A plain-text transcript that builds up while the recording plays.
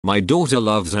My daughter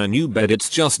loves her new bed. It's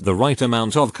just the right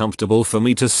amount of comfortable for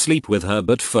me to sleep with her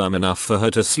but firm enough for her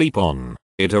to sleep on.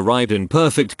 It arrived in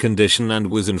perfect condition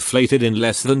and was inflated in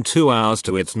less than 2 hours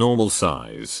to its normal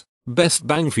size. Best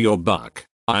bang for your buck.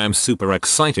 I am super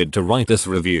excited to write this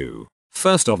review.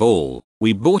 First of all,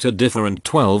 we bought a different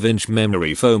 12-inch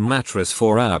memory foam mattress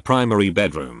for our primary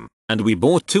bedroom, and we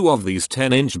bought 2 of these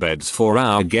 10-inch beds for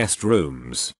our guest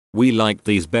rooms. We liked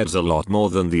these beds a lot more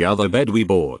than the other bed we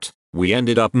bought. We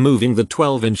ended up moving the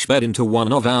 12-inch bed into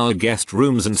one of our guest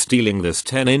rooms and stealing this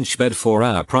 10-inch bed for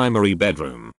our primary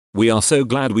bedroom. We are so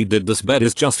glad we did. This bed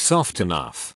is just soft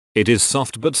enough. It is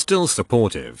soft but still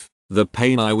supportive. The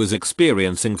pain I was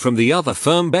experiencing from the other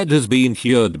firm bed has been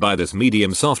cured by this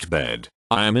medium soft bed.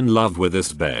 I am in love with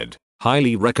this bed.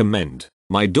 Highly recommend.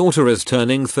 My daughter is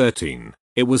turning 13.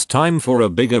 It was time for a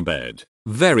bigger bed.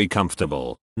 Very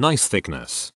comfortable. Nice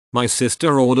thickness. My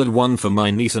sister ordered one for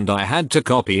my niece and I had to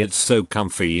copy. It's so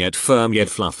comfy yet firm yet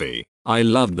fluffy. I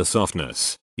loved the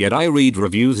softness. Yet I read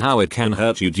reviews how it can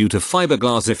hurt you due to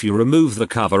fiberglass if you remove the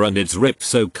cover and it's ripped,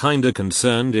 so kinda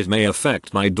concerned it may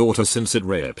affect my daughter since it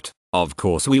ripped. Of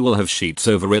course we will have sheets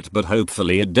over it but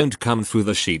hopefully it don't come through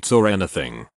the sheets or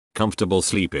anything. Comfortable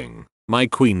sleeping. My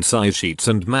queen size sheets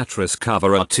and mattress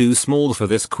cover are too small for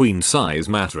this queen size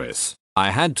mattress.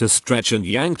 I had to stretch and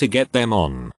yank to get them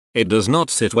on. It does not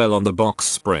sit well on the box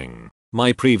spring.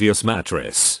 My previous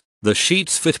mattress. The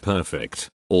sheets fit perfect.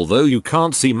 Although you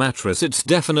can't see mattress, it's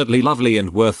definitely lovely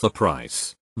and worth the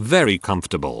price. Very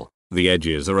comfortable. The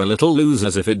edges are a little loose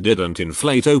as if it didn't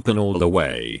inflate open all the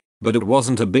way, but it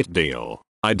wasn't a big deal.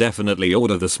 I definitely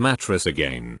order this mattress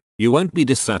again. You won't be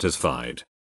dissatisfied.